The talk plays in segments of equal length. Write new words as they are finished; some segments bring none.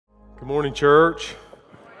Good morning, church.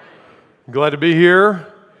 Glad to be here.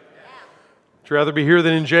 Would you rather be here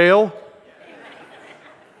than in jail?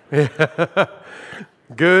 Good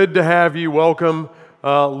to have you. Welcome.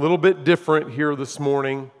 A little bit different here this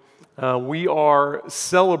morning. We are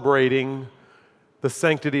celebrating the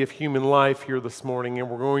sanctity of human life here this morning, and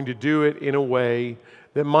we're going to do it in a way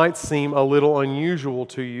that might seem a little unusual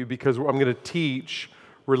to you because I'm going to teach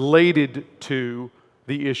related to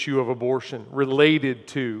the issue of abortion,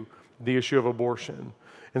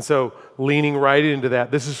 And so, leaning right into that,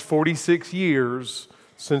 this is 46 years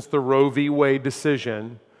since the Roe v. Wade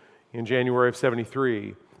decision in January of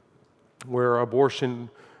 73, where abortion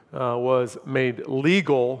was made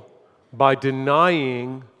legal by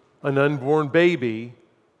denying an unborn baby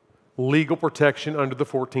legal protection under the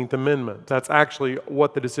 14th Amendment. That's actually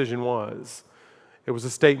what the decision was. It was a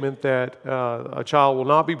statement that a child will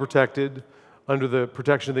not be protected under the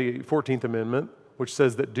protection of the 14th Amendment, which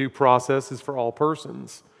says that due process is for all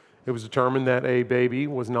persons. It was determined that a baby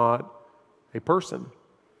was not a person.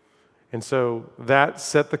 And so that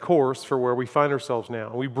set the course for where we find ourselves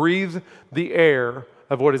now. We breathe the air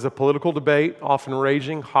of what is a political debate, often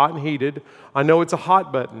raging, hot and heated. I know it's a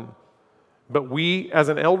hot button, but we as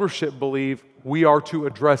an eldership believe we are to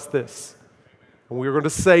address this. And we're going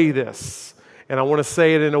to say this. And I want to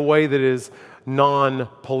say it in a way that is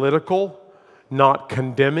non-political, not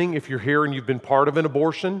condemning. If you're here and you've been part of an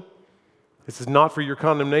abortion, this is not for your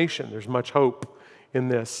condemnation. There's much hope in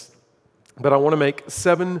this. But I want to make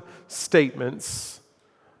 7 statements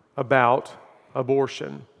about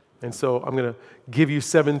abortion. And so I'm going to give you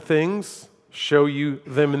 7 things, show you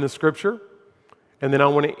them in the Scripture, and then I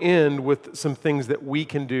want to end with some things that we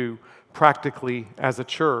can do practically as a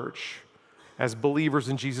church, as believers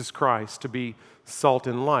in Jesus Christ, to be salt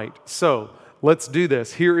and light. So, let's do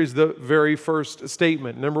this. Here is the very first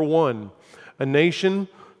statement. Number 1, a nation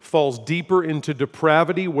falls deeper into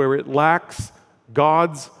depravity where it lacks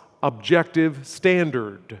God's objective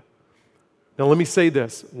standard. Now let me say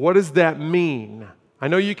this. What does that mean? I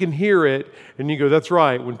know you can hear it and you go, that's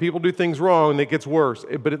right. When people do things wrong, it gets worse.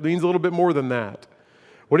 But it means a little bit more than that.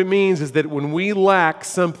 What it means is that when we lack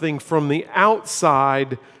something from the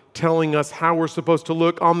outside telling us how we're supposed to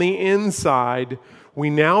look on the inside, we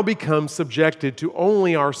now become subjected to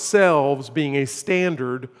only ourselves being a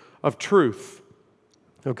standard of truth.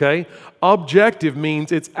 Okay? Objective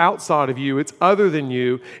means it's outside of you, it's other than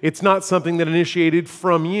you, it's not something that initiated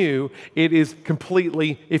from you, it is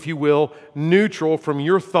completely, if you will, neutral from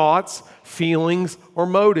your thoughts, feelings, or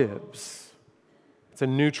motives. It's a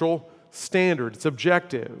neutral standard, it's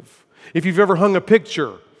objective. If you've ever hung a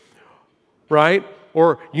picture, right?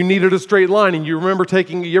 Or you needed a straight line and you ever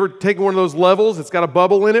taken one of those levels, it's got a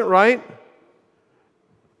bubble in it, right?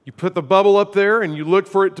 You put the bubble up there and you look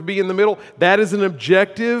for it to be in the middle. That is an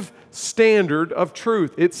objective standard of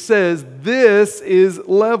truth. It says this is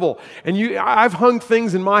level. And I've hung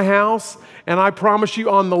things in my house and I promise you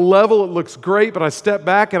on the level it looks great, but I step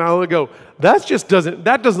back and I go, that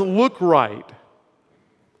doesn't look right.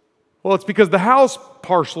 Well, it's because the house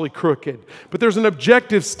partially crooked. But there's an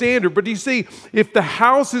objective standard. But do you see, if the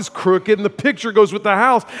house is crooked and the picture goes with the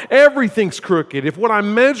house, everything's crooked. If what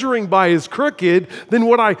I'm measuring by is crooked, then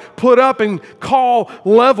what I put up and call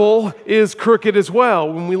level is crooked as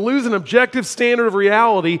well. When we lose an objective standard of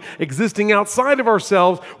reality existing outside of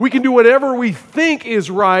ourselves, we can do whatever we think is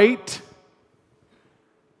right.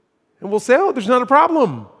 And we'll say, oh, there's not a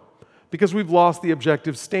problem. Because we've lost the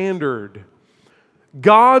objective standard.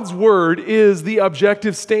 God's Word is the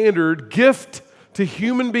objective standard gift to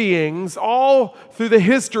human beings all through the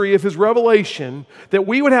history of His revelation, that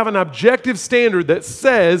we would have an objective standard that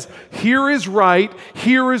says, here is right,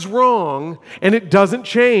 here is wrong, and it doesn't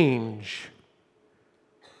change.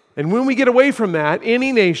 And when we get away from that,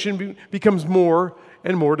 any nation becomes more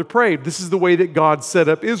and more depraved. This is the way that God set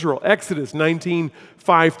up Israel. Exodus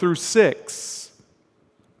 19:5-6.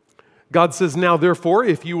 God says, now therefore,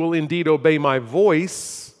 if you will indeed obey my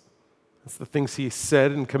voice, that's the things He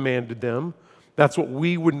said and commanded them. That's what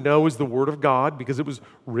we would know as the Word of God because it was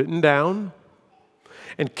written down.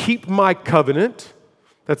 And keep my covenant.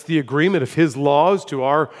 That's the agreement of His laws to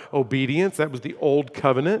our obedience. That was the old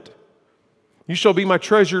covenant. You shall be my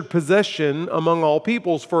treasured possession among all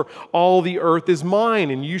peoples, for all the earth is mine,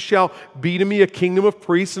 and you shall be to me a kingdom of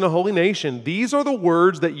priests and a holy nation. These are the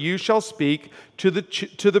words that you shall speak to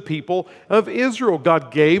the people of Israel.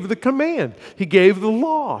 God gave the command. He gave the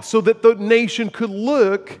law so that the nation could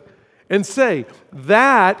look and say,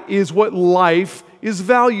 that is what life is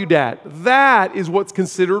valued at. That is what's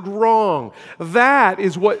considered wrong. That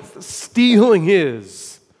is what stealing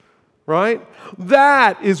is. right?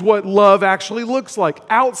 That is what love actually looks like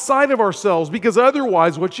outside of ourselves, because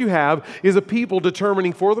otherwise what you have is a people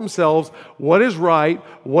determining for themselves what is right,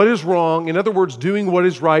 what is wrong. In other words, doing what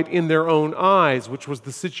is right in their own eyes, which was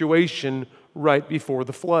the situation right before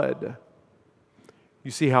the flood.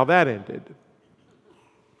 You see how that ended.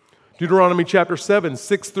 Deuteronomy chapter 7,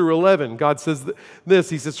 6 through 11, God says this.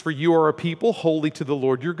 He says, "For you are a people holy to the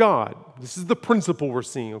Lord your God." This is the principle we're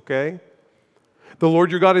seeing, okay? "The Lord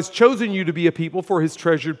your God has chosen you to be a people for his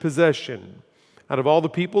treasured possession out of all the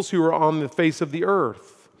peoples who are on the face of the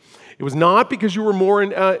earth. It was not because you were more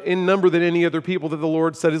in number than any other people that the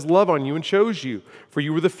Lord set his love on you and chose you, for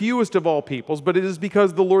you were the fewest of all peoples, but it is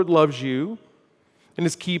because the Lord loves you and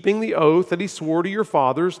is keeping the oath that he swore to your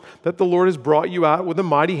fathers, that the Lord has brought you out with a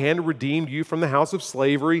mighty hand and redeemed you from the house of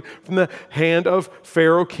slavery, from the hand of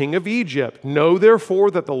Pharaoh, king of Egypt. Know therefore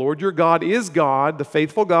that the Lord your God is God, the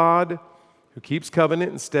faithful God, who keeps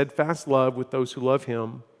covenant and steadfast love with those who love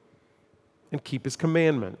him and keep his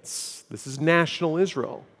commandments." This is national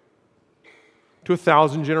Israel. "To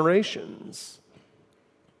 1,000 generations."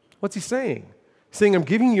 What's he saying? He's saying, I'm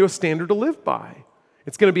giving you a standard to live by.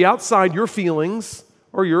 It's going to be outside your feelings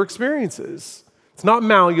or your experiences. It's not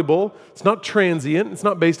malleable. It's not transient. It's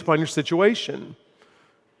not based upon your situation.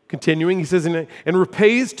 Continuing, he says, "And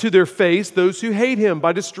repays to their face those who hate him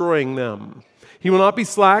by destroying them. He will not be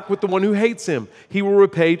slack with the one who hates him. He will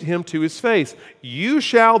repay him to his face. You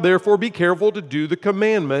shall therefore be careful to do the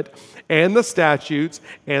commandment and the statutes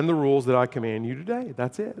and the rules that I command you today."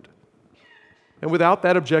 That's it. And without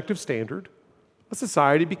that objective standard, a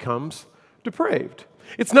society becomes depraved.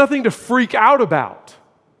 It's nothing to freak out about.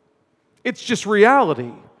 It's just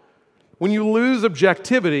reality. When you lose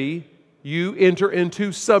objectivity, you enter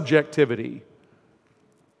into subjectivity.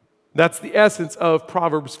 That's the essence of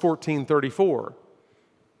Proverbs 14:34.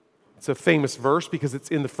 It's a famous verse because it's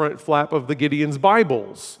in the front flap of the Gideon's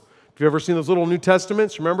Bibles. Have you ever seen those little New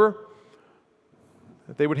Testaments, remember?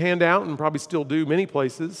 That they would hand out and probably still do many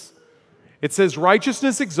places. It says,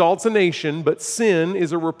 "Righteousness exalts a nation, but sin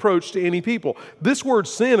is a reproach to any people." This word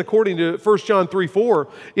sin, according to 1 John 3:4,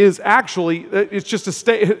 is actually, it's just a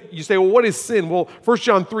state. You say, well, what is sin? Well, 1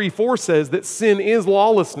 John 3:4 says that sin is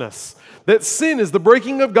lawlessness. That sin is the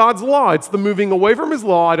breaking of God's law. It's the moving away from his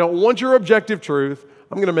law. I don't want your objective truth.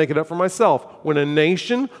 I'm going to make it up for myself. When a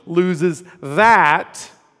nation loses that,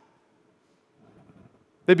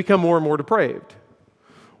 they become more and more depraved.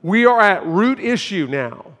 We are at root issue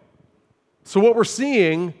now. So what we're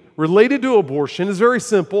seeing related to abortion is very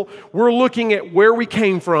simple. We're looking at where we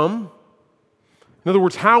came from. In other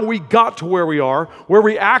words, how we got to where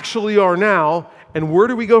we actually are now, and where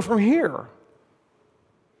do we go from here?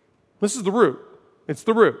 This is the root. It's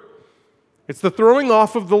the root. It's the throwing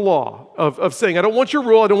off of the law, of saying, I don't want your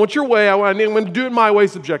rule, I don't want your way, I'm going to do it my way,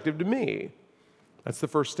 subjective to me. That's the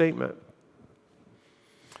first statement.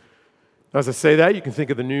 As I say that, you can think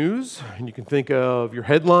of the news, and you can think of your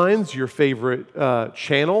headlines, your favorite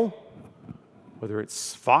channel, whether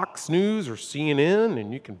it's Fox News or CNN,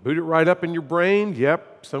 and you can boot it right up in your brain.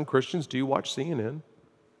 Yep, some Christians do watch CNN.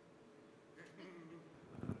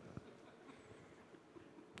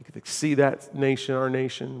 You can see that nation, our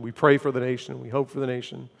nation. We pray for the nation. We hope for the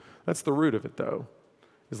nation. That's the root of it, though,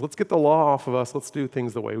 is let's get the law off of us. Let's do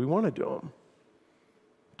things the way we want to do them.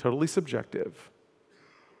 Totally subjective.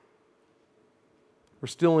 We're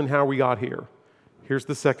still in how we got here. Here's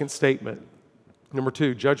the second statement. Number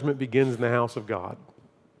 2, judgment begins in the house of God.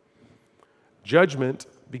 Judgment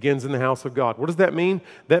begins in the house of God. What does that mean?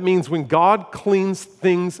 That means when God cleans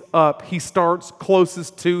things up, he starts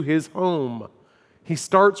closest to his home. He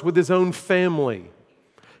starts with his own family.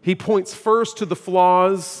 He points first to the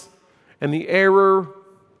flaws and the error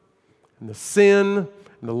and the sin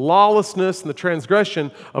and the lawlessness and the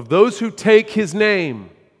transgression of those who take his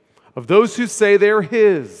name, of those who say they're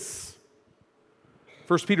his.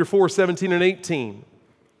 1 Peter 4:17 and 18.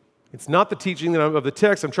 It's not the teaching of the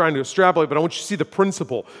text I'm trying to extrapolate, but I want you to see the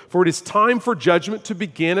principle. For it is time for judgment to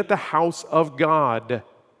begin at the house of God.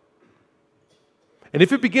 And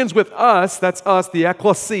if it begins with us, that's us, the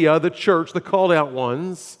ecclesia, the church, the called out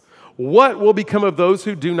ones, what will become of those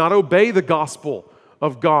who do not obey the gospel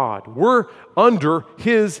of God? We're under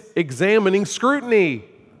his examining scrutiny.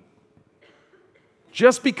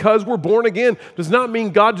 Just because we're born again does not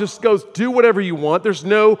mean God just goes, do whatever you want. There's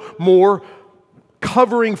no more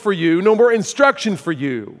covering for you, no more instruction for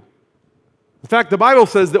you. In fact, the Bible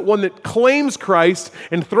says that one that claims Christ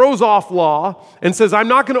and throws off law and says, I'm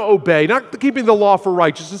not going to obey, not keeping the law for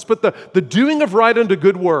righteousness, but the doing of right unto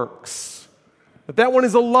good works, that one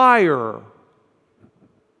is a liar.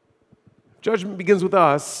 Judgment begins with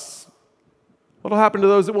us. What will happen to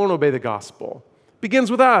those that won't obey the gospel? It begins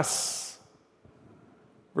with us.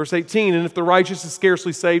 Verse 18, and if the righteous is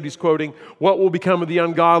scarcely saved, he's quoting, what will become of the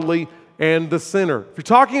ungodly and the sinner? If you're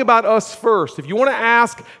talking about us first, if you want to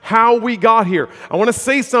ask how we got here, I want to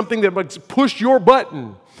say something that might push your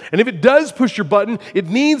button. And if it does push your button, it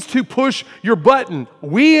needs to push your button.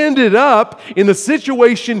 We ended up in the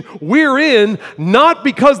situation we're in, not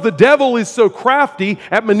because the devil is so crafty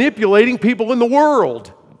at manipulating people in the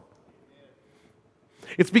world.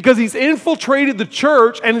 It's because he's infiltrated the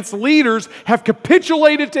church and its leaders have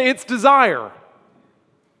capitulated to its desire.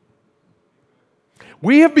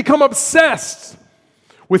 We have become obsessed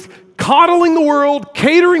with coddling the world,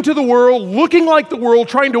 catering to the world, looking like the world,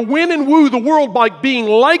 trying to win and woo the world by being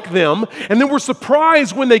like them, and then we're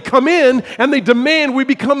surprised when they come in and they demand we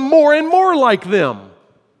become more and more like them.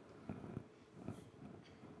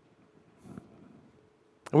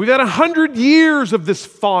 And we've had 100 years of this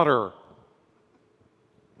fodder.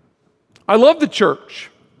 I love the church,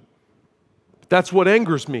 but that's what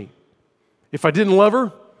angers me. If I didn't love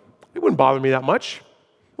her, it wouldn't bother me that much.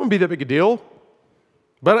 It wouldn't be that big a deal.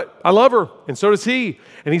 But I love her, and so does he,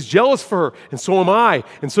 and he's jealous for her, and so am I,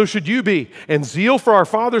 and so should you be. And zeal for our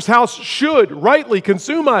Father's house should rightly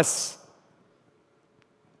consume us.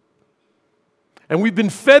 And we've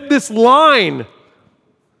been fed this line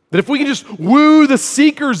that if we can just woo the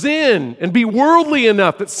seekers in and be worldly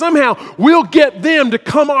enough that somehow we'll get them to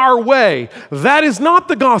come our way. That is not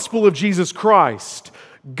the gospel of Jesus Christ.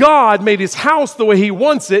 God made his house the way he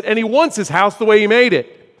wants it, and he wants his house the way he made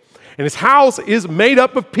it. And his house is made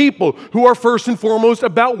up of people who are first and foremost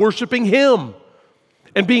about worshiping him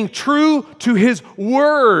and being true to his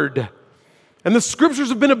word. And the scriptures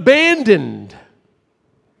have been abandoned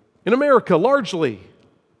in America largely.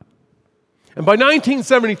 And by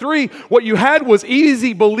 1973, what you had was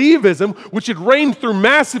easy believism, which had reigned through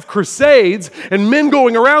massive crusades and men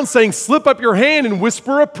going around saying, slip up your hand and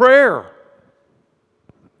whisper a prayer.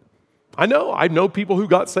 I know people who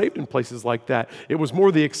got saved in places like that. It was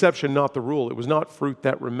more the exception, not the rule. It was not fruit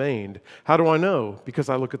that remained. How do I know? Because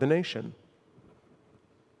I look at the nation.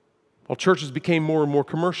 While churches became more and more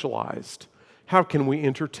commercialized, how can we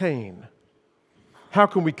entertain? How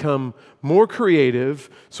can we become more creative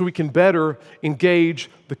so we can better engage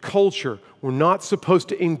the culture? We're not supposed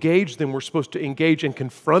to engage them. We're supposed to engage and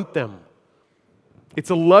confront them.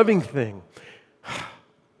 It's a loving thing.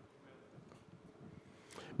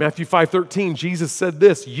 Matthew 5:13, Jesus said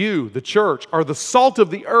this, you, the church, are the salt of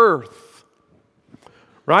the earth.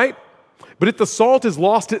 Right? But if the salt has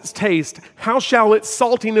lost its taste, how shall its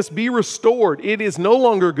saltiness be restored? It is no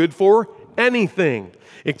longer good for anything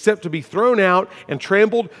except to be thrown out and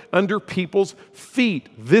trampled under people's feet.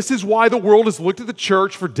 This is why the world has looked at the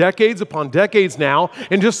church for decades upon decades now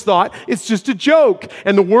and just thought it's just a joke.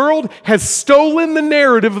 And the world has stolen the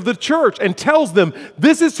narrative of the church and tells them,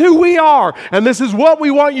 this is who we are and this is what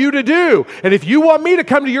we want you to do. And if you want me to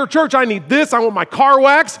come to your church, I need this. I want my car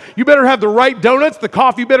waxed. You better have the right donuts. The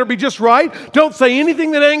coffee better be just right. Don't say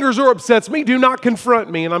anything that angers or upsets me. Do not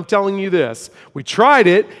confront me. And I'm telling you this. We tried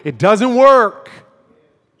it. It doesn't work.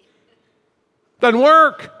 Doesn't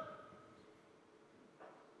work.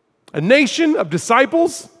 A nation of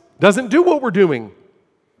disciples doesn't do what we're doing.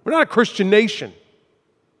 We're not a Christian nation.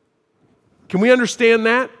 Can we understand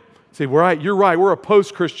that? Say, right, you're right, we're a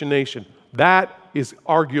post-Christian nation. That is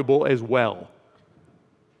arguable as well.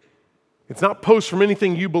 It's not post from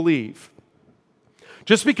anything you believe.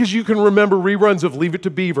 Just because you can remember reruns of Leave It to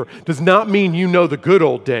Beaver does not mean you know the good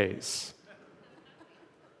old days.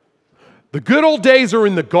 The good old days are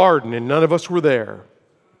in the garden, and none of us were there.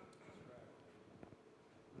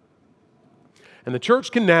 And the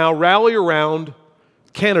church can now rally around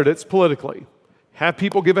candidates politically, have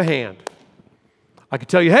people give a hand. I could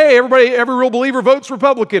tell you, hey, every real believer votes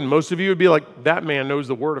Republican. Most of you would be like, that man knows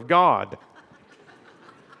the Word of God.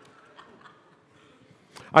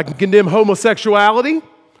 I can condemn homosexuality.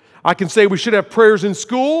 I can say we should have prayers in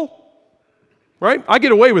school. Right? I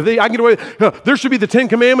get away with it. There should be the 10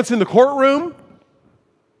 Commandments in the courtroom.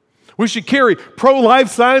 We should carry pro-life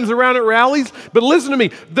signs around at rallies. But listen to me,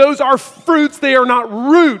 those are fruits, they are not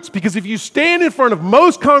roots. Because if you stand in front of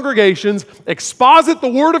most congregations, exposit the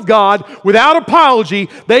Word of God without apology,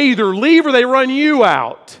 they either leave or they run you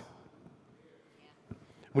out.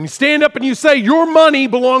 When you stand up and you say, your money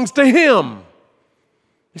belongs to Him.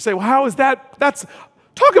 You say, well, how is that?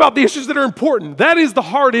 Talk about the issues that are important. That is the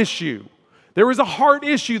hard issue. There is a heart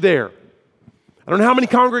issue there. I don't know how many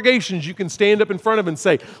congregations you can stand up in front of and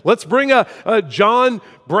say, let's bring a John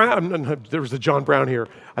Brown. There was a John Brown here.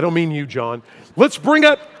 I don't mean you, John. Let's bring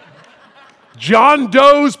up John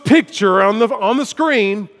Doe's picture on the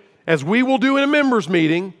screen as we will do in a members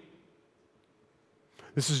meeting.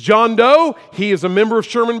 This is John Doe. He is a member of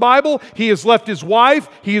Sherman Bible. He has left his wife.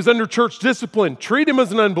 He is under church discipline. Treat him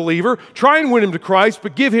as an unbeliever. Try and win him to Christ,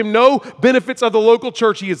 but give him no benefits of the local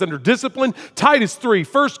church. He is under discipline. Titus 3,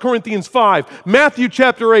 1 Corinthians 5, Matthew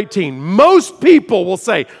chapter 18. Most people will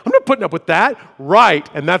say, I'm not putting up with that. Right,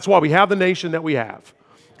 and that's why we have the nation that we have.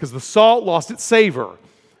 Because the salt lost its savor.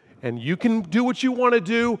 And you can do what you want to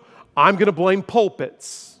do. I'm going to blame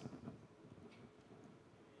pulpits.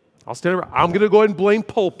 I'm going to go ahead and blame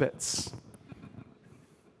pulpits.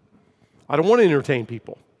 I don't want to entertain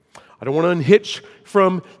people. I don't want to unhitch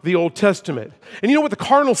from the Old Testament. And you know what the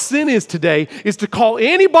cardinal sin is today? Is to call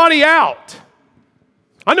anybody out.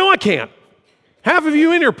 I know I can't. Half of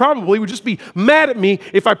you in here probably would just be mad at me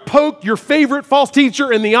if I poked your favorite false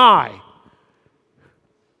teacher in the eye.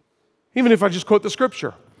 Even if I just quote the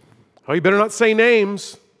scripture. Oh, you better not say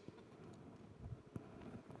names.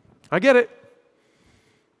 I get it.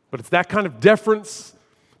 But it's that kind of deference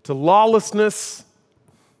to lawlessness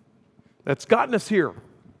that's gotten us here.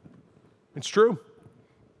 It's true.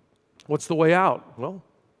 What's the way out? Well,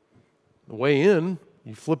 the way in,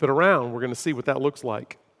 you flip it around. We're going to see what that looks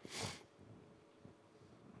like.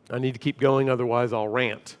 I need to keep going, otherwise I'll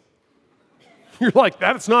rant. You're like,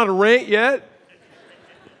 that's not a rant yet?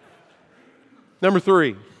 Number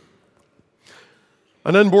 3.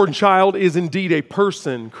 An unborn child is indeed a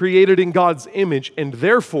person created in God's image, and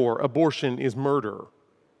therefore abortion is murder.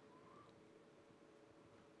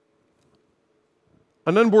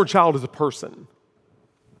 An unborn child is a person.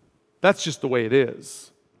 That's just the way it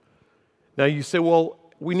is. Now you say, well,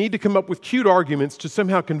 we need to come up with cute arguments to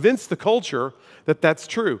somehow convince the culture that that's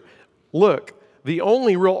true. Look, the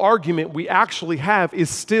only real argument we actually have is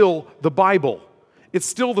still the Bible. It's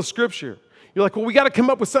still the Scripture. You're like, well, we got to come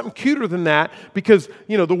up with something cuter than that because,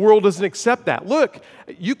 the world doesn't accept that. Look,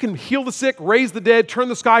 you can heal the sick, raise the dead, turn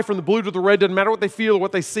the sky from the blue to the red. Doesn't matter what they feel or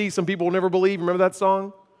what they see. Some people will never believe. Remember that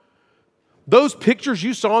song? Those pictures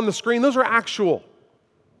you saw on the screen, those are actual.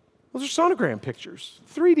 Those are sonogram pictures,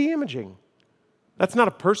 3D imaging. That's not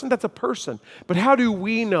a person, that's a person. But how do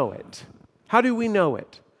we know it? How do we know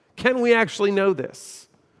it? Can we actually know this?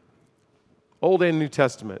 Old and New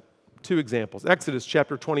Testament, 2 examples. Exodus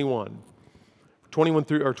chapter 21.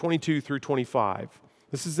 22 through 25.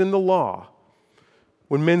 This is in the law.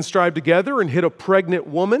 When men strive together and hit a pregnant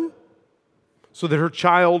woman so that her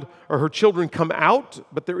child or her children come out,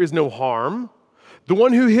 but there is no harm, the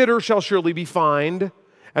one who hit her shall surely be fined,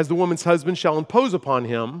 as the woman's husband shall impose upon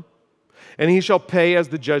him, and he shall pay as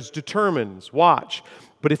the judge determines. Watch.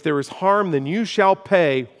 But if there is harm, then you shall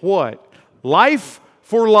pay what? Life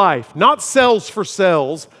for life. Not cells for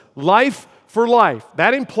cells. Life for life.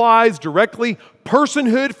 That implies directly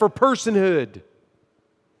personhood for personhood.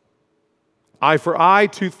 Eye for eye,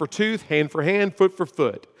 tooth for tooth, hand for hand, foot for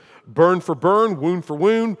foot. Burn for burn, wound for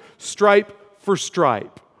wound, stripe for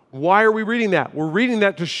stripe. Why are we reading that? We're reading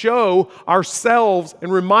that to show ourselves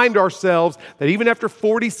and remind ourselves that even after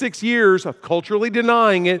 46 years of culturally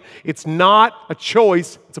denying it, it's not a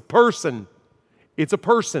choice, it's a person. It's a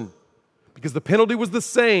person. Because the penalty was the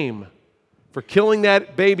same for killing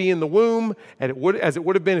that baby in the womb as it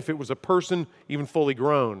would have been if it was a person even fully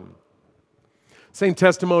grown. Same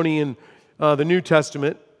testimony in the New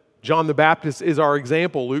Testament. John the Baptist is our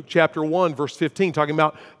example. Luke chapter 1, verse 15, talking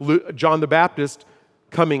about John the Baptist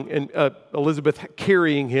coming and Elizabeth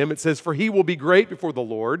carrying him. It says, for he will be great before the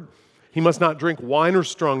Lord. He must not drink wine or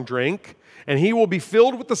strong drink, and he will be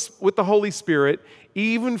filled with the Holy Spirit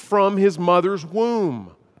even from his mother's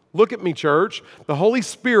womb. Look at me, church. The Holy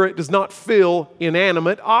Spirit does not fill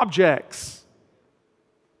inanimate objects.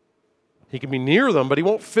 He can be near them, but he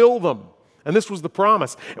won't fill them. And this was the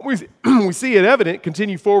promise. And we see it evident.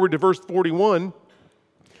 Continue forward to verse 41.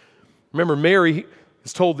 Remember, Mary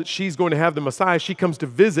is told that she's going to have the Messiah. She comes to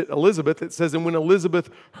visit Elizabeth. It says, and when Elizabeth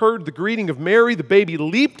heard the greeting of Mary, the baby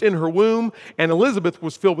leaped in her womb, and Elizabeth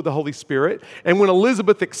was filled with the Holy Spirit. And when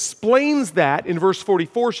Elizabeth explains that, in verse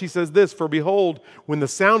 44, she says this, for behold, when the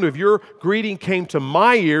sound of your greeting came to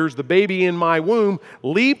my ears, the baby in my womb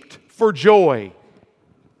leaped for joy.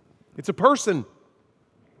 It's a person.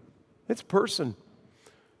 It's a person.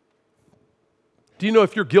 Do you know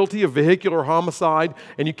if you're guilty of vehicular homicide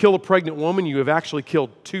and you kill a pregnant woman, you have actually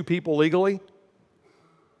killed 2 people legally?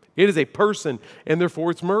 It is a person, and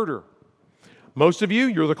therefore it's murder. Most of you,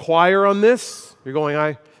 you're the choir on this. You're going,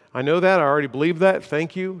 I know that. I already believe that.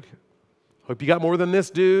 Thank you. Hope you got more than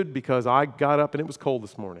this, dude, because I got up and it was cold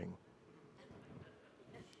this morning.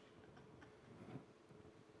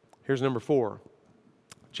 Here's number 4.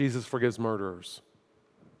 Jesus forgives murderers.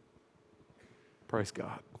 Praise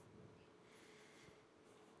God.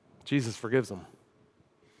 Jesus forgives them.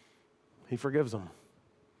 He forgives them.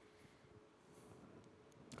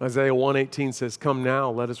 Isaiah 1:18 says, "Come now,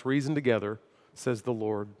 let us reason together, says the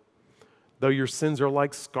Lord. Though your sins are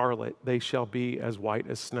like scarlet, they shall be as white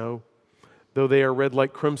as snow. Though they are red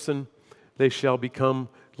like crimson, they shall become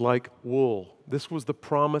like wool." This was the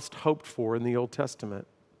promised, hoped for in the Old Testament.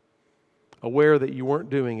 Aware that you weren't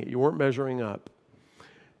doing it, you weren't measuring up.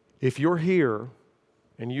 If you're here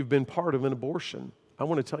and you've been part of an abortion, I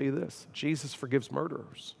want to tell you this: Jesus forgives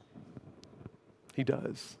murderers. He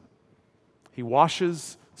does. He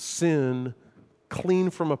washes sin clean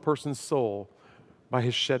from a person's soul by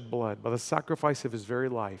his shed blood, by the sacrifice of his very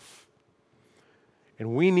life.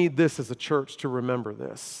 And we need this as a church to remember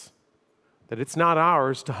this, that it's not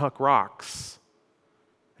ours to huck rocks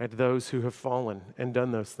at those who have fallen and done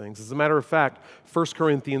those things. As a matter of fact, 1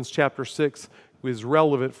 Corinthians chapter 6 is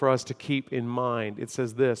relevant for us to keep in mind. It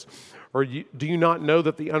says this, "Or do you not know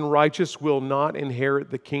that the unrighteous will not inherit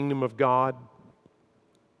the kingdom of God?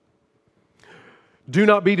 Do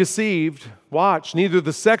not be deceived." Watch. "Neither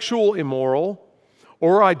the sexual immoral,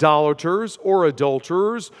 or idolaters, or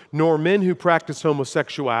adulterers, nor men who practice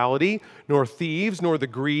homosexuality, nor thieves, nor the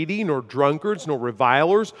greedy, nor drunkards, nor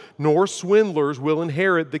revilers, nor swindlers will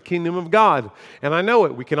inherit the kingdom of God." And I know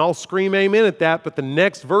it. We can all scream amen at that, but the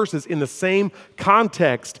next verse is in the same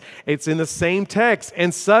context. It's in the same text.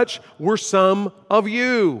 "And such were some of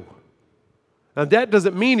you." Now, that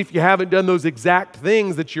doesn't mean if you haven't done those exact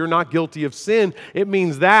things that you're not guilty of sin. It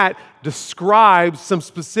means that describes some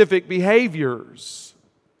specific behaviors.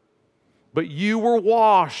 But you were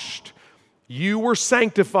washed, you were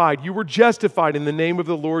sanctified, you were justified in the name of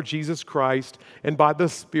the Lord Jesus Christ and by the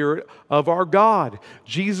Spirit of our God.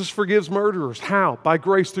 Jesus forgives murderers. How? By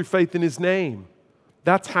grace through faith in his name.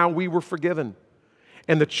 That's how we were forgiven.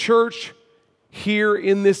 And the church here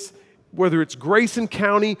in this, whether it's Grayson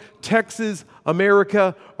County, Texas,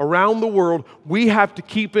 America, around the world, we have to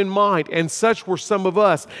keep in mind, and such were some of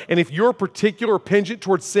us. And if your particular penchant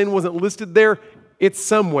towards sin wasn't listed there, it's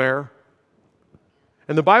somewhere.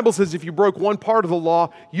 And the Bible says if you broke one part of the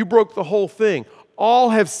law, you broke the whole thing. All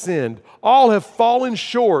have sinned. All have fallen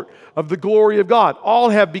short of the glory of God. All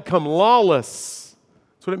have become lawless.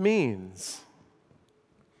 That's what it means.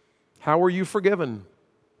 How are you forgiven?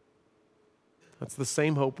 That's the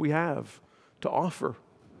same hope we have to offer.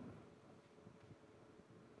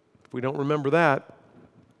 If we don't remember that,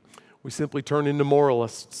 we simply turn into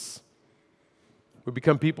moralists. We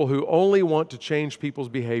become people who only want to change people's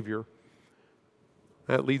behavior.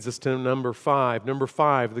 That leads us to number 5. Number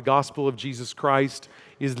 5, the gospel of Jesus Christ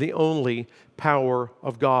is the only power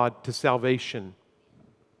of God to salvation.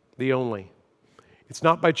 The only. It's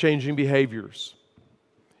not by changing behaviors.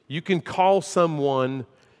 You can call someone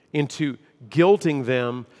into guilting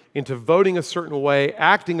them into voting a certain way,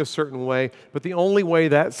 acting a certain way, but the only way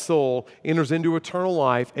that soul enters into eternal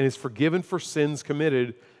life and is forgiven for sins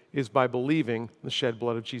committed is by believing the shed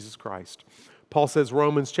blood of Jesus Christ. Paul says,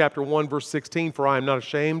 Romans chapter 1, verse 16, "For I am not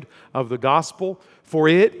ashamed of the gospel, for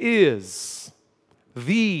it is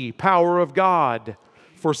the power of God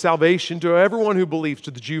for salvation to everyone who believes,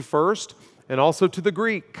 to the Jew first, and also to the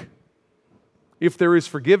Greek." If there is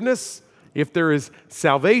forgiveness, if there is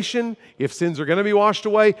salvation, if sins are going to be washed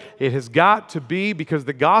away, it has got to be because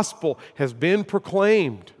the gospel has been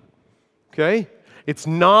proclaimed. Okay? It's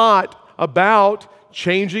not about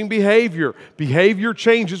changing behavior. Behavior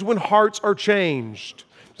changes when hearts are changed.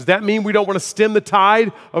 Does that mean we don't want to stem the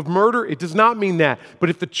tide of murder? It does not mean that. But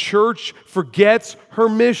if the church forgets her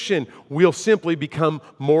mission, we'll simply become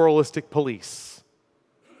moralistic police.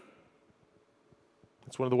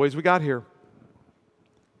 That's one of the ways we got here.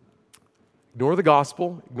 Ignore the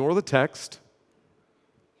gospel, ignore the text.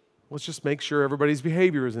 Let's just make sure everybody's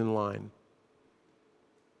behavior is in line.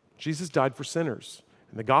 Jesus died for sinners,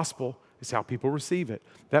 and the gospel is how people receive it.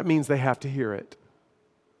 That means they have to hear it.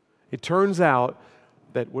 It turns out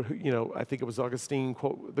that, I think it was Augustine,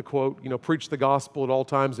 the quote, preach the gospel at all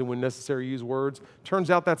times and when necessary use words.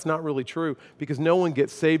 Turns out that's not really true because no one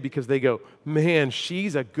gets saved because they go, "Man,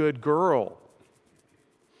 she's a good girl.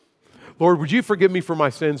 Lord, would you forgive me for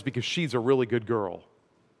my sins because she's a really good girl."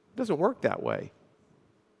 It doesn't work that way.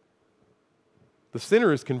 The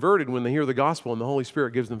sinner is converted when they hear the gospel and the Holy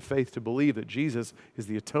Spirit gives them faith to believe that Jesus is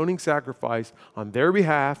the atoning sacrifice on their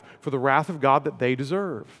behalf for the wrath of God that they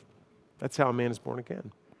deserve. That's how a man is born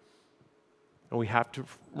again. And we have to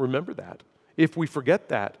remember that. If we forget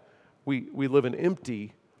that, we live an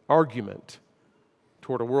empty argument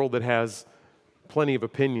toward a world that has plenty of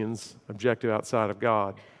opinions objective outside of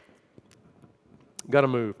God. Got to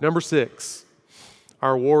move. Number 6,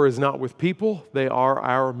 our war is not with people, they are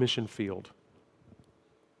our mission field.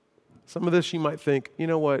 Some of this you might think, you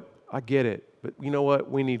know what, I get it, but you know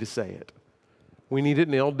what, we need to say it. We need it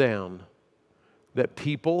nailed down that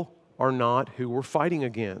people are not who we're fighting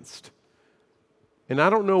against. And I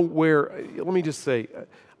don't know where, let me just say,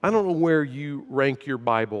 I don't know where you rank your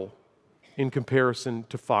Bible in comparison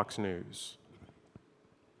to Fox News.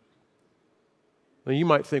 Now you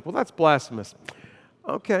might think, well, that's blasphemous.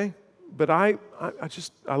 Okay, but I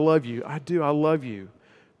love you. I love you.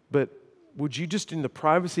 But would you just, in the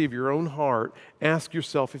privacy of your own heart, ask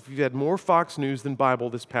yourself if you've had more Fox News than Bible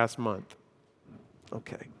this past month?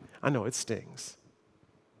 Okay, I know it stings.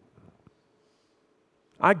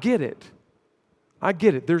 I get it.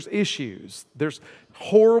 There's issues. There's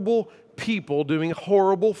horrible people doing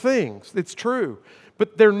horrible things. It's true.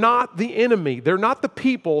 But they're not the enemy. They're not the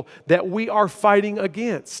people that we are fighting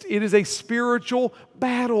against. It is a spiritual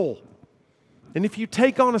battle. And if you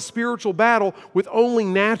take on a spiritual battle with only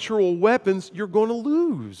natural weapons, you're going to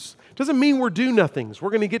lose. Doesn't mean we're do-nothings. We're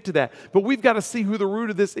going to get to that. But we've got to see who the root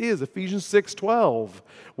of this is. Ephesians 6:12.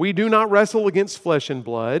 We do not wrestle against flesh and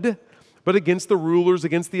blood, but against the rulers,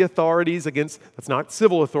 against the authorities, that's not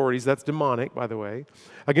civil authorities, that's demonic, by the way,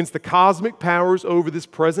 against the cosmic powers over this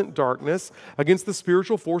present darkness, against the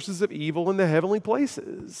spiritual forces of evil in the heavenly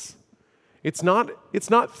places. It's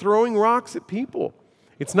not throwing rocks at people.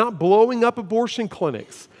 It's not blowing up abortion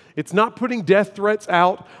clinics. It's not putting death threats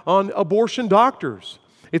out on abortion doctors.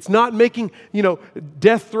 It's not making,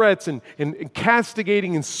 death threats and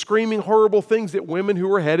castigating and screaming horrible things at women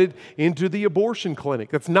who are headed into the abortion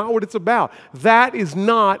clinic. That's not what it's about. That is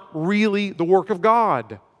not really the work of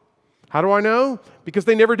God. How do I know? Because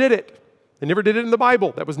they never did it. They never did it in the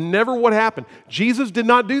Bible. That was never what happened. Jesus did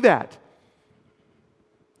not do that.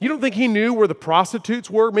 You don't think he knew where the prostitutes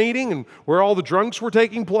were meeting and where all the drunks were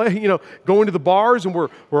taking place, going to the bars and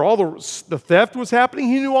where all the theft was happening?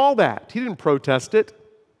 He knew all that. He didn't protest it.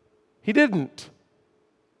 He didn't.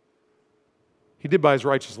 He did by his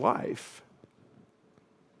righteous life.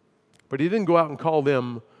 But he didn't go out and call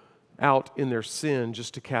them out in their sin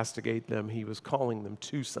just to castigate them. He was calling them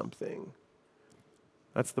to something.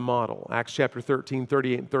 That's the model. Acts chapter 13,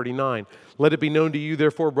 38 and 39. Let it be known to you,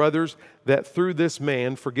 therefore, brothers, that through this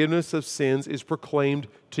man forgiveness of sins is proclaimed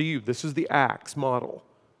to you. This is the Acts model.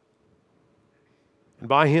 And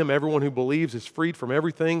by him, everyone who believes is freed from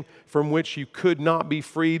everything from which you could not be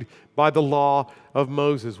freed by the law of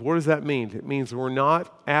Moses. What does that mean? It means we're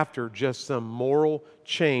not after just some moral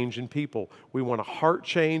change in people. We want a heart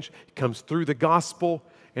change. It comes through the gospel,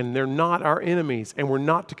 and they're not our enemies, and we're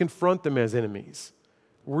not to confront them as enemies.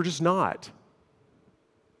 We're just not.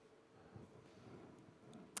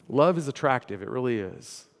 Love is attractive. It really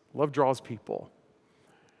is. Love draws people.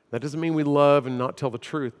 That doesn't mean we love and not tell the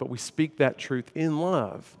truth, but we speak that truth in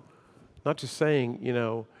love. Not just saying,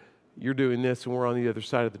 you're doing this and we're on the other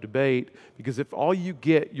side of the debate, because if all you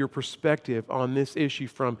get your perspective on this issue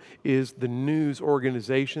from is the news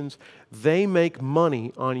organizations, they make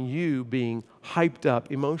money on you being hyped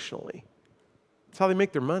up emotionally. That's how they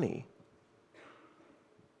make their money.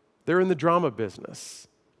 They're in the drama business.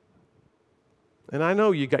 And I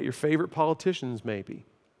know you got your favorite politicians maybe,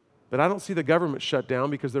 but I don't see the government shut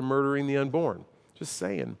down because they're murdering the unborn. Just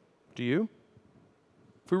saying. Do you?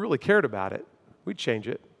 If we really cared about it, we'd change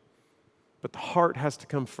it. But the heart has to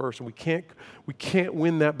come first, and we can't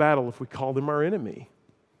win that battle if we call them our enemy.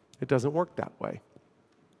 It doesn't work that way.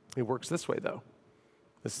 It works this way, though.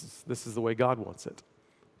 This is the way God wants it.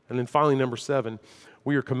 And then finally, number 7,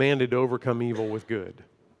 we are commanded to overcome evil with good.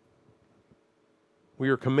 We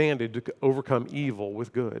are commanded to overcome evil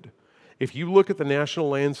with good. If you look at the national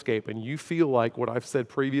landscape and you feel like what I've said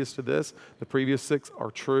previous to this, the previous 6 are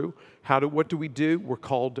true, what do we do? We're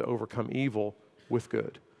called to overcome evil with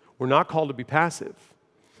good. We're not called to be passive.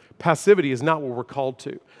 Passivity is not what we're called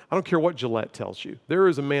to. I don't care what Gillette tells you. There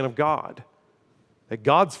is a man of God that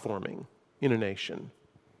God's forming in a nation.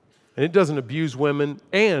 And it doesn't abuse women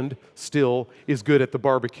and still is good at the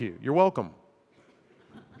barbecue. You're welcome.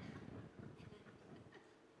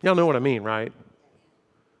 Y'all know what I mean, right?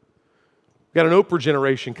 We've got an Oprah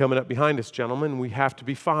generation coming up behind us, gentlemen. We have to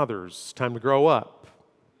be fathers. It's time to grow up.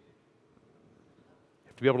 You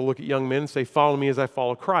have to be able to look at young men and say, follow me as I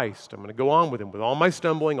follow Christ. I'm going to go on with him with all my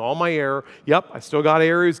stumbling, all my error. Yep, I still got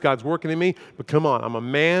areas. God's working in me. But come on, I'm a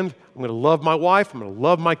man. I'm going to love my wife. I'm going to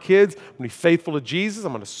love my kids. I'm going to be faithful to Jesus.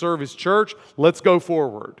 I'm going to serve his church. Let's go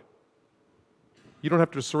forward. You don't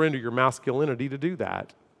have to surrender your masculinity to do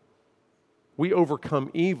that. We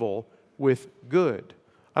overcome evil with good.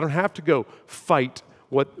 I don't have to go fight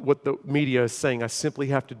what the media is saying. I simply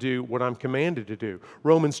have to do what I'm commanded to do.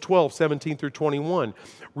 Romans 12, 17 through 21.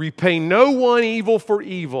 Repay no one evil for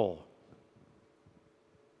evil.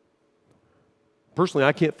 Personally,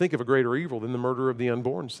 I can't think of a greater evil than the murder of the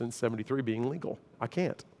unborn since 73 being legal. I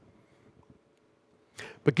can't.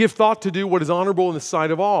 But give thought to do what is honorable in the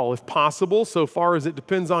sight of all. If possible, so far as it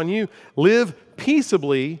depends on you, live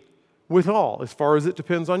peaceably with all, as far as it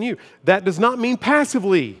depends on you. That does not mean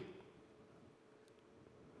passively.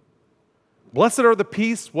 Blessed are the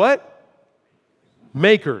peace, what?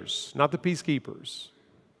 Makers, not the peacekeepers.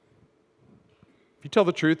 If you tell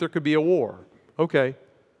the truth, there could be a war. Okay.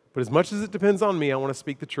 But as much as it depends on me, I want to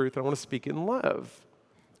speak the truth. I want to speak it in love.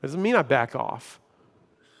 That doesn't mean I back off.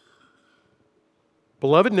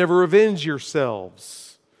 Beloved, never avenge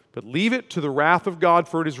yourselves, but leave it to the wrath of God,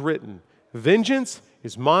 for it is written, vengeance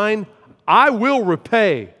is mine, I will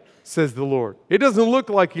repay, says the Lord. It doesn't look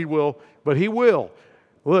like He will, but He will.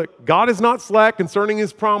 Look, God is not slack concerning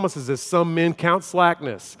His promises, as some men count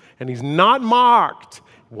slackness, and He's not mocked.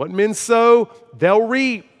 What men sow, they'll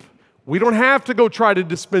reap. We don't have to go try to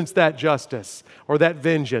dispense that justice or that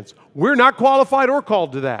vengeance. We're not qualified or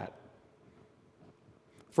called to that.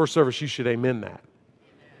 First service, you should amen that.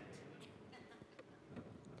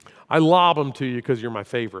 I lob them to you because you're my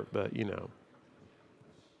favorite, but you know.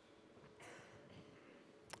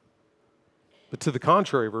 But to the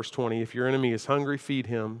contrary, verse 20, if your enemy is hungry, feed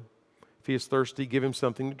him. If he is thirsty, give him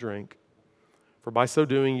something to drink. For by so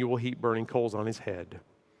doing, you will heap burning coals on his head.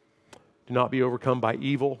 Do not be overcome by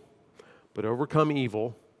evil, but overcome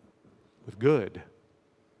evil with good.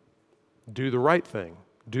 Do the right thing.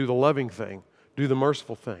 Do the loving thing. Do the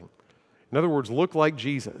merciful thing. In other words, look like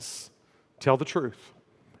Jesus. Tell the truth.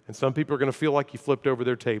 And some people are going to feel like you flipped over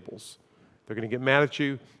their tables. They're going to get mad at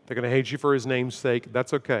you. They're going to hate you for His name's sake.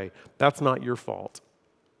 That's okay. That's not your fault.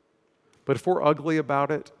 But if we're ugly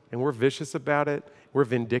about it, and we're vicious about it, we're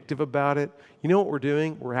vindictive about it, you know what we're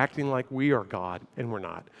doing? We're acting like we are God, and we're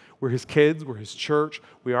not. We're His kids. We're His church.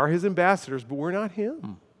 We are His ambassadors, but we're not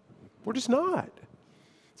Him. We're just not.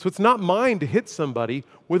 So it's not mine to hit somebody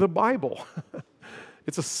with a Bible.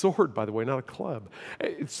 It's a sword, by the way, not a club.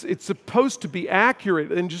 It's supposed to be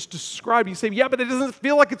accurate and just describe. You say, yeah, but it doesn't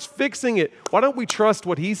feel like it's fixing it. Why don't we trust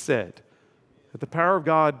what He said? That the power of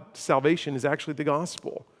God, salvation, is actually the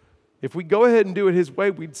gospel. If we go ahead and do it His way,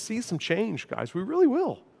 we'd see some change, guys. We really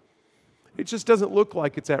will. It just doesn't look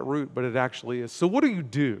like it's at root, but it actually is. So what do you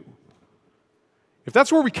do? If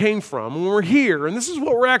that's where we came from, and we're here, and this is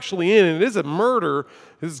what we're actually in, and it is a murder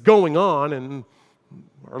that's going on, and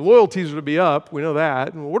our loyalties are to be up, we know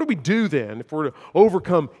that. And what do we do then if we're to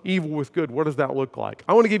overcome evil with good? What does that look like?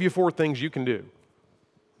 I want to give you 4 things you can do.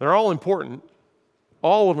 They're all important.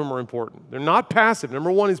 All of them are important. They're not passive.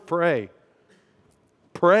 Number 1 is pray.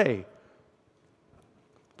 Pray.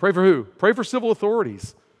 Pray for who? Pray for civil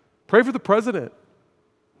authorities. Pray for the president.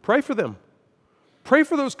 Pray for them. Pray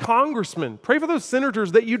for those congressmen. Pray for those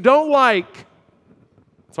senators that you don't like.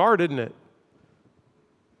 It's hard, isn't it?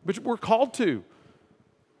 But we're called to.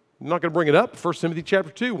 I'm not going to bring it up. 1 Timothy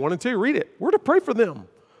chapter 2, 1 and 2. Read it. We're to pray for them. You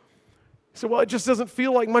say, well, it just doesn't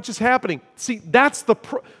feel like much is happening. See, that's the...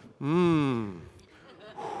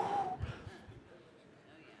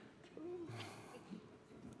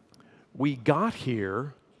 We got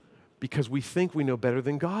here because we think we know better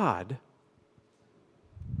than God.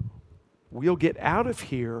 We'll get out of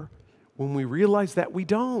here when we realize that we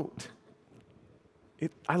don't.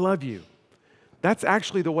 I love you. That's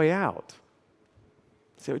actually the way out.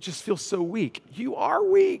 So it just feels so weak. You are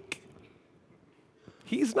weak.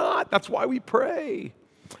 He's not. That's why we pray.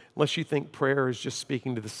 Unless you think prayer is just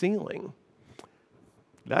speaking to the ceiling.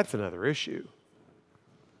 That's another issue.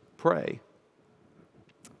 Pray.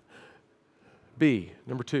 B,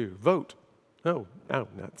 number 2, vote. No,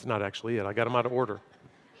 that's not actually it. I got them out of order.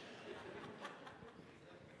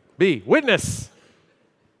 B, witness.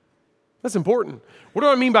 That's important. What do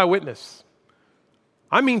I mean by witness?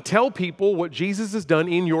 I mean, tell people what Jesus has done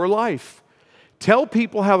in your life. Tell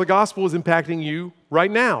people how the gospel is impacting you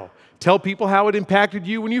right now. Tell people how it impacted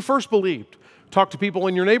you when you first believed. Talk to people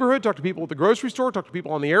in your neighborhood. Talk to people at the grocery store. Talk to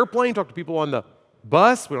people on the airplane. Talk to people on the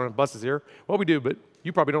bus. We don't have buses here. Well, we do, but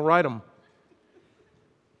you probably don't ride them.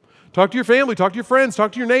 Talk to your family. Talk to your friends.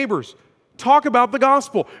 Talk to your neighbors. Talk about the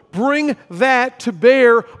gospel. Bring that to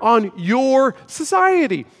bear on your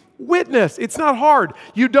society. Witness. It's not hard.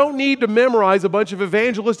 You don't need to memorize a bunch of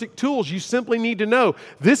evangelistic tools. You simply need to know,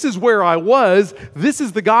 this is where I was. This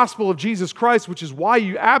is the gospel of Jesus Christ, which is why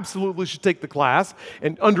you absolutely should take the class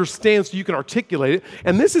and understand so you can articulate it.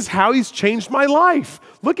 And this is how He's changed my life.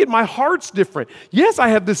 Look at my heart's different. Yes, I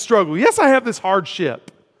have this struggle. Yes, I have this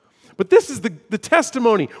hardship. But this is the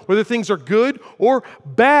testimony, whether things are good or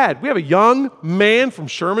bad. We have a young man from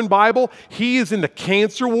Sherman Bible. He is in the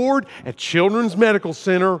cancer ward at Children's Medical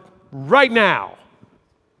Center right now.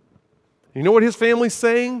 You know what his family's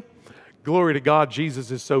saying? Glory to God,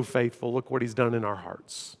 Jesus is so faithful. Look what he's done in our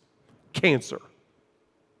hearts. Cancer.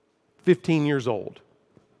 15 years old.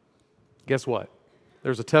 Guess what?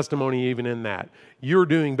 There's a testimony even in that. You're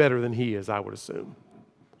doing better than he is, I would assume.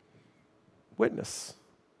 Witness.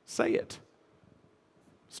 Say it.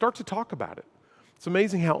 Start to talk about it. It's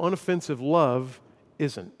amazing how unoffensive love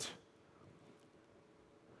isn't.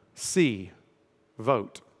 C,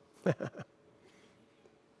 vote.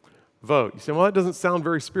 Vote. You say, well, that doesn't sound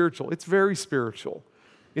very spiritual. It's very spiritual.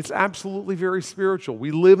 It's absolutely very spiritual.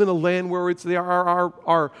 We live in a land where it's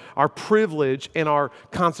our privilege and our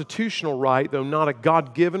constitutional right, though not a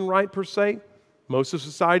God-given right per se. Most of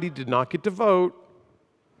society did not get to vote,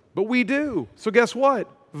 but we do. So guess what?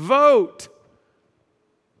 Vote.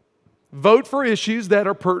 Vote for issues that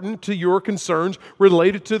are pertinent to your concerns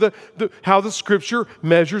related to how the Scripture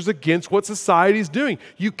measures against what society is doing.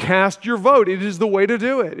 You cast your vote. It is the way to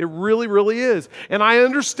do it. It really, really is. And I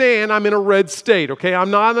understand I'm in a red state, okay?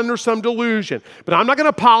 I'm not under some delusion. But I'm not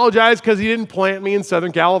going to apologize because he didn't plant me in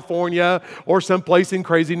Southern California or someplace in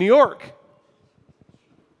crazy New York.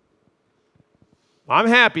 I'm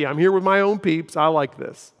happy. I'm here with my own peeps. I like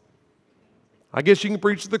this. I guess you can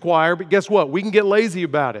preach to the choir, but guess what? We can get lazy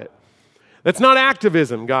about it. That's not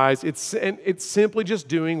activism, guys. It's simply just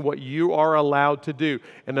doing what you are allowed to do.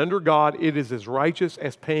 And under God, it is as righteous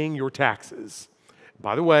as paying your taxes.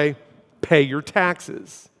 By the way, pay your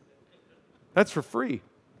taxes. That's for free.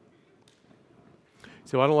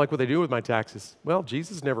 So I don't like what they do with my taxes. Well,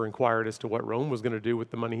 Jesus never inquired as to what Rome was going to do with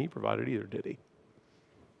the money he provided either, did he?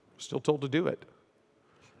 Still told to do it.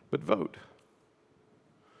 But vote.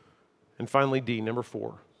 And finally, D, number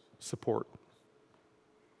 4, support.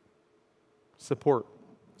 Support.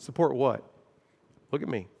 Support what? Look at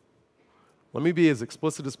me. Let me be as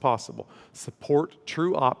explicit as possible. Support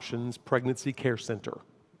True Options Pregnancy Care Center.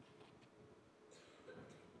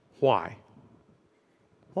 Why?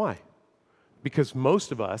 Why? Because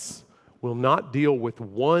most of us will not deal with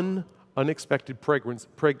one unexpected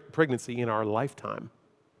pregnancy in our lifetime.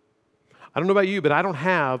 I don't know about you, but I don't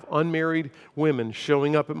have unmarried women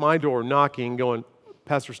showing up at my door, knocking, going,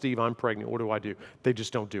 Pastor Steve, I'm pregnant. What do I do? They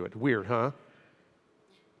just don't do it. Weird, huh?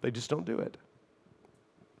 They just don't do it.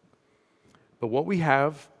 But what we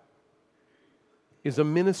have is a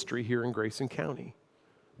ministry here in Grayson County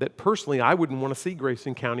that personally I wouldn't want to see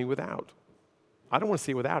Grayson County without. I don't want to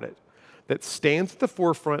see it without it. That stands at the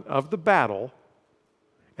forefront of the battle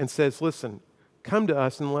and says, listen, come to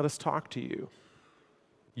us and let us talk to you.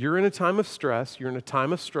 You're in a time of stress. You're in a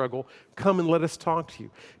time of struggle. Come and let us talk to you.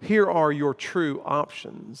 Here are your true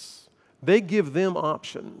options. They give them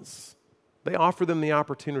options. They offer them the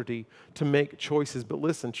opportunity to make choices. But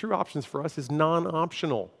listen, true options for us is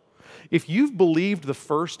non-optional. If you've believed the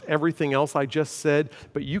first, everything else I just said,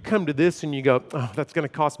 but you come to this and you go, oh, that's going to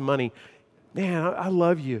cost money. Man, I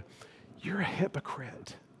love you. You're a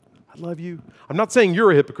hypocrite. I love you. I'm not saying you're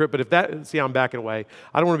a hypocrite, but if that, see, I'm backing away.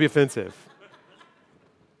 I don't want to be offensive.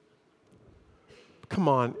 Come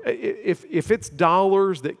on, if it's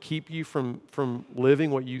dollars that keep you from living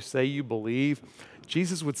what you say you believe,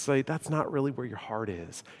 Jesus would say that's not really where your heart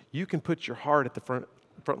is. You can put your heart at the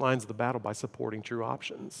front lines of the battle by supporting True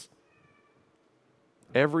Options.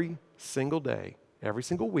 Every single day, every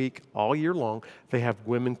single week, all year long, they have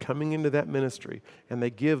women coming into that ministry and they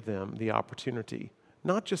give them the opportunity,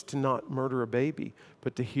 not just to not murder a baby,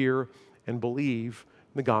 but to hear and believe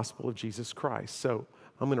the gospel of Jesus Christ. So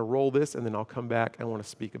I'm going to roll this and then I'll come back. I want to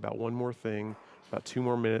speak about one more thing, about 2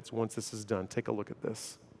 more minutes once this is done. Take a look at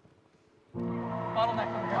this. Anti-choice,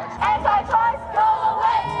 go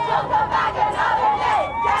away. You'll come back another day.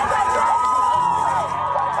 Anti-choice,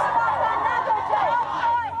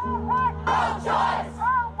 pro-choice.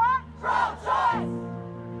 Pro-choice.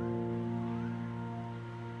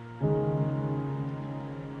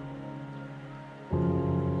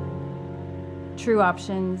 True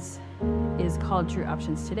Options is called True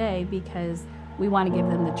Options today because we want to give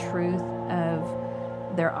them the truth of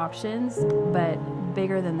their options, but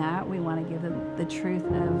bigger than that, we want to give them the truth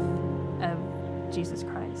of Jesus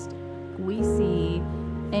Christ. We see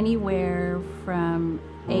anywhere from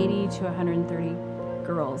 80 to 130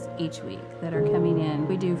 girls each week that are coming in.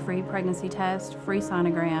 We do free pregnancy tests, free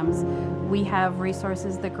sonograms. We have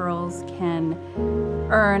resources that girls can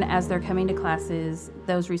earn as they're coming to classes.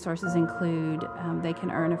 Those resources include they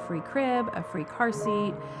can earn a free crib, a free car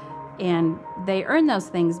seat, and they earn those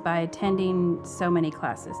things by attending so many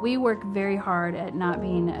classes. We work very hard at not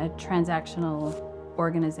being a transactional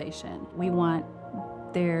organization. We want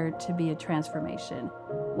there to be a transformation.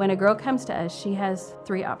 When a girl comes to us, she has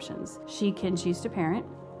 3 options. She can choose to parent,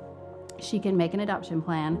 she can make an adoption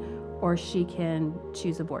plan or she can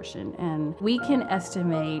choose abortion. And we can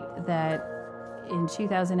estimate that in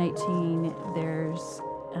 2018, there's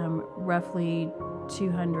roughly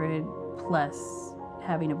 200 plus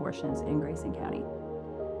having abortions in Grayson County.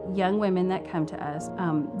 Young women that come to us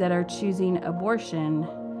that are choosing abortion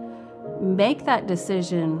make that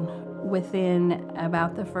decision within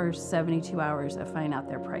about the first 72 hours of finding out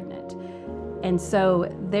they're pregnant. And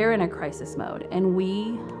so they're in a crisis mode. And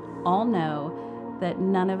we all know that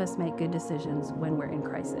none of us make good decisions when we're in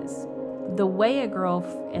crisis. The way a girl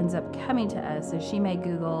ends up coming to us is she may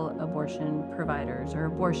Google abortion providers or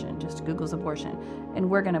abortion, just Googles abortion, and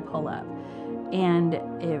we're going to pull up. And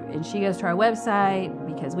she goes to our website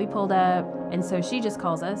because we pulled up. And so she just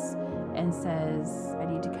calls us and says, I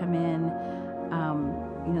need to come in.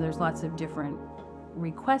 There's lots of different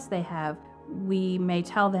requests they have. We may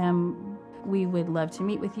tell them, we would love to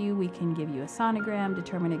meet with you. We can give you a sonogram,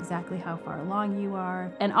 determine exactly how far along you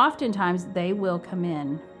are. And oftentimes they will come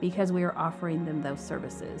in because we are offering them those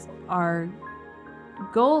services. Our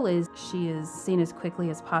goal is she is seen as quickly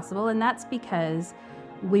as possible, and that's because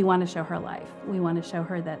we want to show her life. We want to show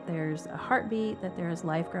her that there's a heartbeat, that there is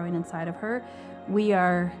life growing inside of her. We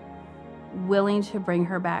are willing to bring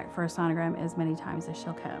her back for a sonogram as many times as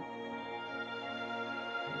she'll come.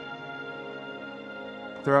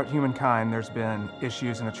 Throughout humankind, there's been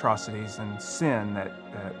issues and atrocities and sin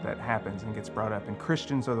that happens and gets brought up, and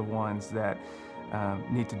Christians are the ones that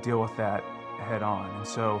need to deal with that head on. And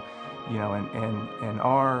so, in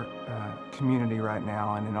our community right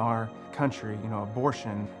now and in our country,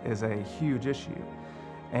 abortion is a huge issue.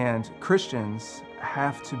 And Christians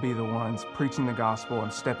have to be the ones preaching the gospel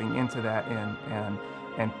and stepping into that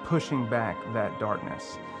and pushing back that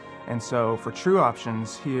darkness. And so for True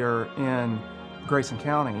Options here in Grayson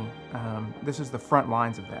County, this is the front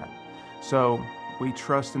lines of that. So we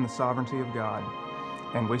trust in the sovereignty of God,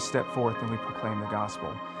 and we step forth and we proclaim the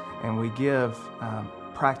gospel. And we give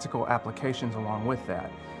practical applications along with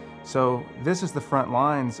that. So this is the front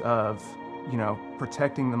lines of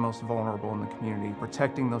protecting the most vulnerable in the community,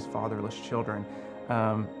 protecting those fatherless children,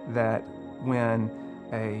 that when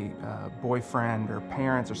a boyfriend or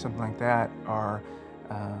parents or something like that are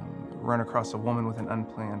run across a woman with an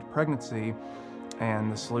unplanned pregnancy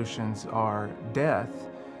and the solutions are death,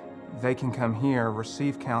 they can come here,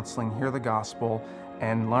 receive counseling, hear the gospel,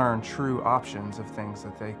 and learn true options of things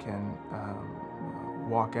that they can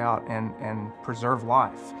walk out and preserve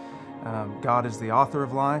life. God is the author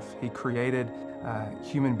of life. He created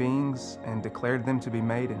human beings and declared them to be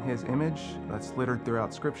made in His image. That's littered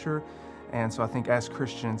throughout Scripture. And so I think as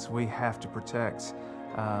Christians, we have to protect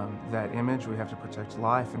that image, we have to protect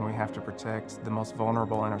life, and we have to protect the most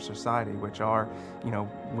vulnerable in our society, which are,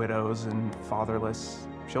 widows and fatherless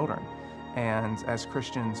children. And as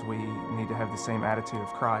Christians, we need to have the same attitude of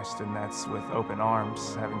Christ, and that's with open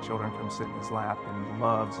arms, having children come sit in His lap, and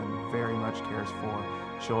loves and very much cares for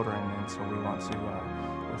children. And so we want to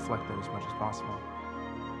reflect that as much as possible.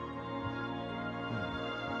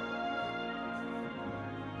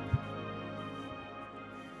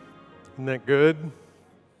 Isn't that good?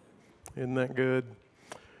 Isn't that good?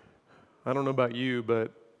 I don't know about you,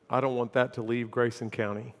 but I don't want that to leave Grayson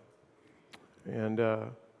County. And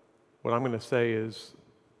what I'm going to say is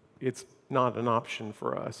it's not an option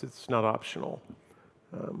for us. It's not optional.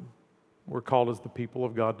 We're called as the people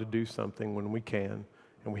of God to do something when we can,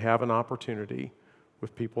 and we have an opportunity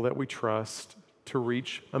with people that we trust to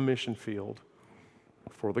reach a mission field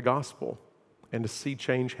for the gospel and to see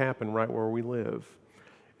change happen right where we live.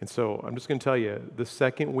 And so I'm just going to tell you, the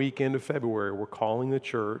second weekend of February, we're calling the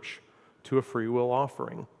church to a free will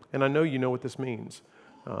offering. And I know you know what this means.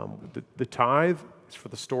 The tithe is for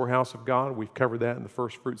the storehouse of God. We've covered that in the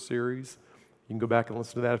First Fruit series. You can go back and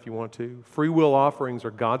listen to that if you want to. Free will offerings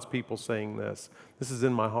are God's people saying this. This is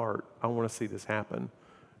in my heart. I want to see this happen.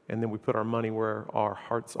 And then we put our money where our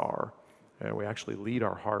hearts are. And we actually lead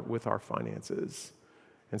our heart with our finances.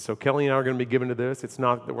 And so Kelly and I are going to be giving to this. It's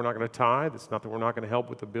not that we're not going to tithe. It's not that we're not going to help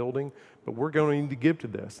with the building. But we're going to give to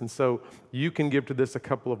this. And so you can give to this a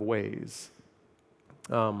couple of ways.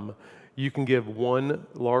 You can give one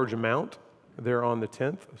large amount there on the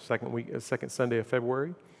 10th, second Sunday of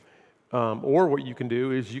February. Or what you can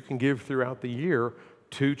do is you can give throughout the year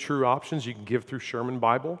 2 True Options. You can give through Sherman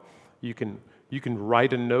Bible. You can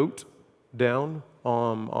write a note down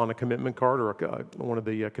on a commitment card or one of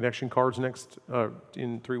the connection cards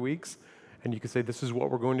in 3 weeks, and you can say, this is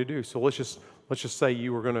what we're going to do. So let's just say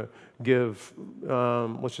you were going to give,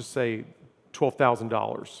 let's just say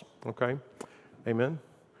 $12,000, okay? Amen?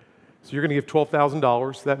 So you're going to give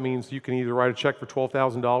 $12,000. That means you can either write a check for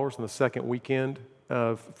 $12,000 on the second weekend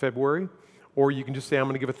of February, or you can just say, I'm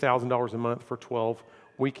going to give $1,000 a month for 12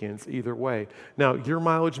 weekends, either way. Now, your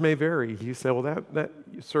mileage may vary. You say, well, that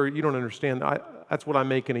sir, you don't understand. That's what I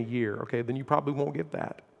make in a year. Okay, then you probably won't give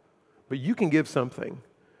that. But you can give something.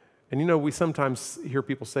 And you know, we sometimes hear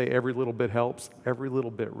people say every little bit helps. Every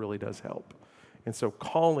little bit really does help. And so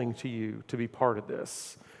calling to you to be part of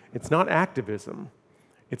this. It's not activism.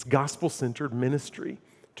 It's gospel-centered ministry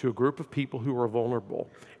to a group of people who are vulnerable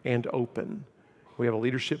and open. We have a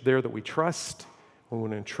leadership there that we trust. We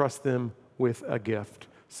want to entrust them with a gift.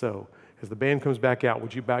 So as the band comes back out,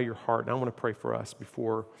 would you bow your heart? And I want to pray for us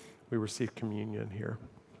before we receive communion here.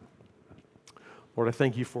 Lord, I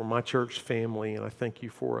thank you for my church family, and I thank you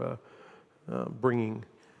for bringing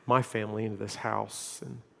my family into this house.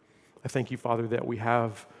 And I thank you, Father, that we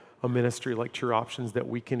have a ministry like True Options that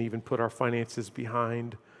we can even put our finances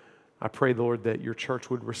behind. I pray, Lord, that your church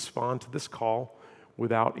would respond to this call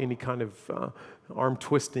without any kind of arm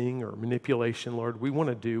twisting or manipulation, Lord. We want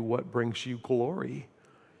to do what brings you glory.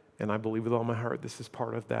 And I believe with all my heart this is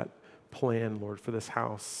part of that plan, Lord, for this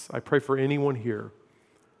house. I pray for anyone here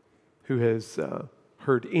who has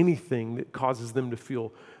heard anything that causes them to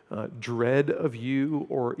feel dread of you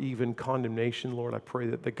or even condemnation, Lord. I pray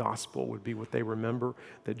that the gospel would be what they remember,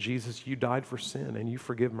 that Jesus, you died for sin and you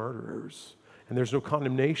forgive murderers. And there's no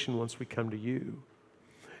condemnation once we come to you.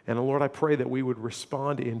 And Lord, I pray that we would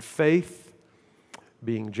respond in faith,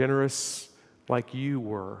 being generous like you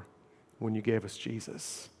were when you gave us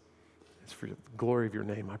Jesus. It's for the glory of your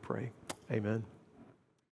name, I pray. Amen.